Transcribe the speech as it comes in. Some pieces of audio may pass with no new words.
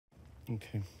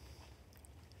Okay.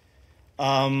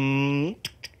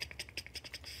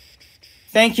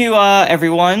 Thank you,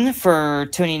 everyone, for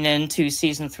tuning in to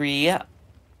Season 3.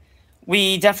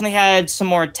 We definitely had some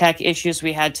more tech issues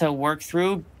we had to work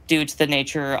through due to the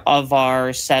nature of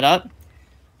our setup,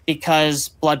 because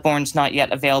Bloodborne's not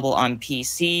yet available on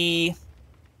PC.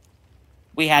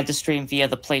 We had to stream via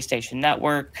the PlayStation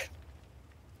Network,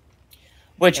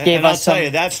 which gave us some... I'll tell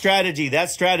you,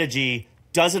 that strategy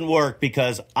doesn't work,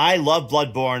 because I love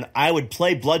Bloodborne. I would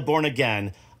play Bloodborne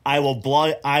again. I will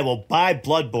buy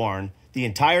Bloodborne, the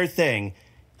entire thing,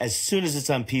 as soon as it's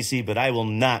on PC, but I will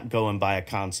not go and buy a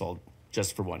console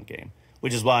just for one game,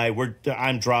 which is why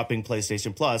I'm dropping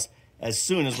PlayStation Plus as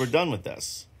soon as we're done with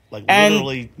this. Like,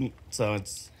 literally, so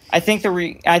it's... I think the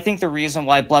reason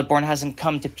why Bloodborne hasn't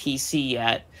come to PC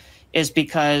yet is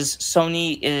because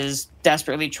Sony is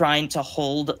desperately trying to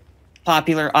hold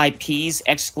popular IPs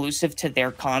exclusive to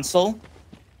their console.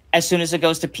 As soon as it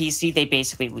goes to PC, they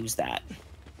basically lose that.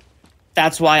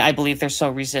 That's why I believe they're so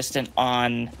resistant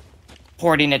on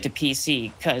porting it to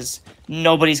PC, because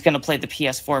nobody's going to play the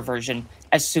PS4 version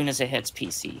as soon as it hits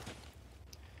PC.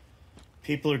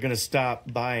 People are going to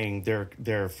stop buying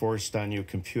their forced-on-you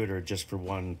computer just for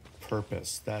one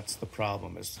purpose. That's the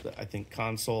problem. I think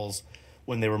consoles,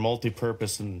 when they were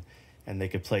multi-purpose and they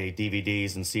could play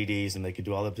DVDs and CDs and they could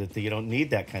do all of that, you don't need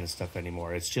that kind of stuff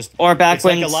anymore. It's just... Or back it's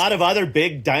when... like a lot of other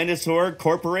big dinosaur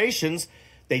corporations,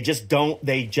 they just don't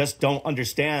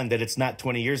understand that it's not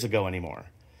 20 years ago anymore.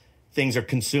 Things are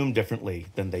consumed differently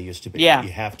than they used to be. Yeah. You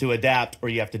have to adapt or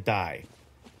you have to die.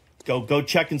 Go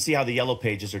check and see how the Yellow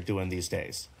Pages are doing these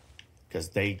days. Because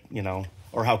they,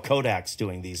 or how Kodak's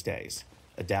doing these days.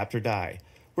 Adapt or die.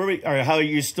 How are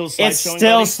you still slideshowing? It's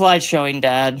still slideshowing,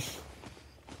 Dad.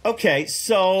 Okay,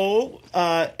 so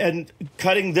and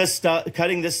cutting this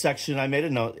section, I made a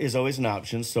note, is always an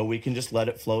option, so we can just let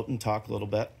it float and talk a little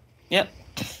bit. Yep.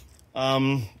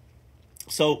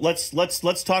 So let's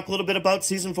talk a little bit about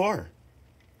season 4.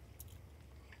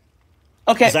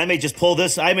 Okay. Because I may just pull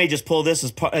this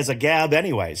as a gab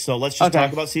anyway. So let's just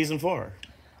talk about season 4. All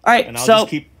right. And I'll just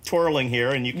keep twirling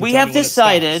here, and you can. We have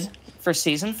decided for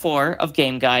season 4 of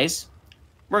Game Guys,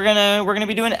 we're gonna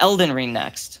be doing Elden Ring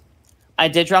next. I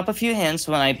did drop a few hints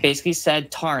when I basically said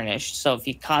tarnished. So if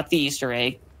you caught the Easter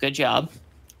egg, good job.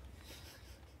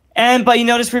 But you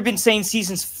notice we've been saying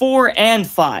seasons 4 and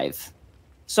 5.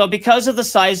 So because of the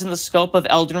size and the scope of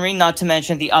Elden Ring, not to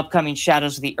mention the upcoming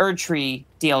Shadows of the Erdtree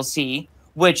DLC,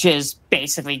 which is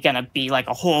basically going to be like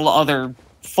a whole other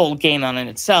full game on in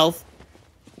itself,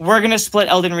 we're going to split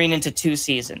Elden Ring into 2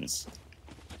 seasons.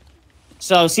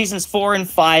 So seasons 4 and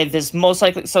 5 is most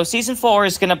likely... So season 4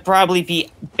 is going to probably be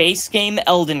base game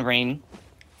Elden Ring.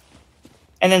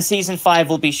 And then season 5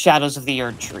 will be Shadows of the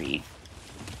Erdtree.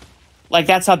 Like,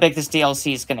 that's how big this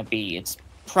DLC is going to be. It's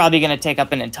probably going to take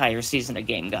up an entire season of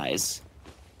Game Guys.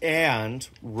 And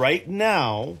right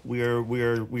now, we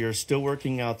are still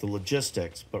working out the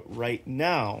logistics, but right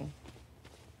now,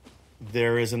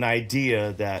 there is an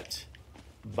idea that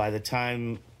by the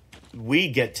time we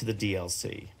get to the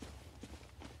DLC,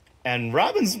 and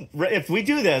if we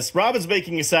do this, Robin's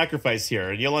making a sacrifice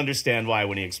here, and you'll understand why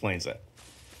when he explains it.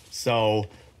 So,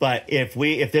 but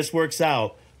if this works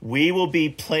out, we will be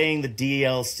playing the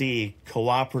DLC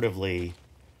cooperatively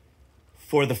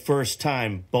for the first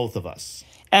time, both of us.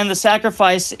 And the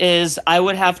sacrifice is I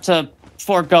would have to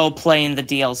forego playing the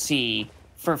DLC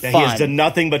for fun. He has done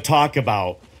nothing but talk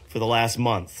about for the last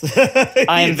month.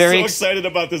 I am very excited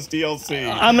about this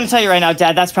DLC. I'm going to tell you right now,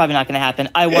 Dad, that's probably not going to happen.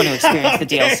 I want to experience the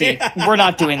DLC. We're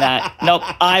not doing that. Nope.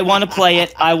 I want to play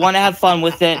it. I want to have fun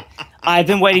with it. I've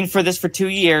been waiting for this for 2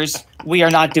 years. We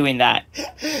are not doing that.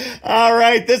 All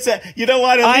right. You know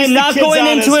what? I am not going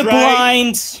into it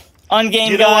blind on Game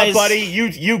Guys. You know what, buddy?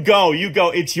 You go.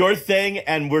 It's your thing,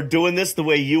 and we're doing this the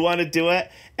way you want to do it.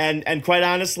 And quite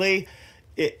honestly,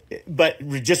 but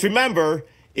just remember,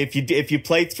 if you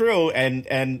play through,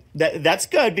 and that's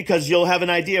good, because you'll have an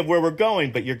idea of where we're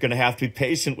going, but you're going to have to be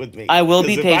patient with me. I will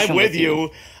be patient if I'm with you.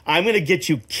 I'm going to get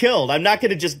you killed. I'm not going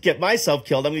to just get myself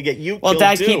killed. I'm going to get you killed, Well,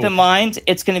 Dad, keep in mind,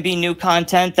 it's going to be new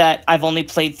content that I've only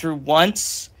played through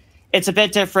once. It's a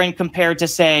bit different compared to,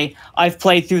 say, I've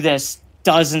played through this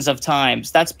dozens of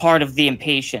times. That's part of the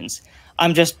impatience.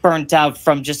 I'm just burnt out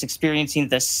from just experiencing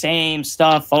the same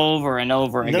stuff over and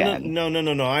over again. No.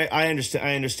 I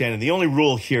understand. And the only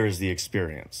rule here is the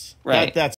experience. Right. That's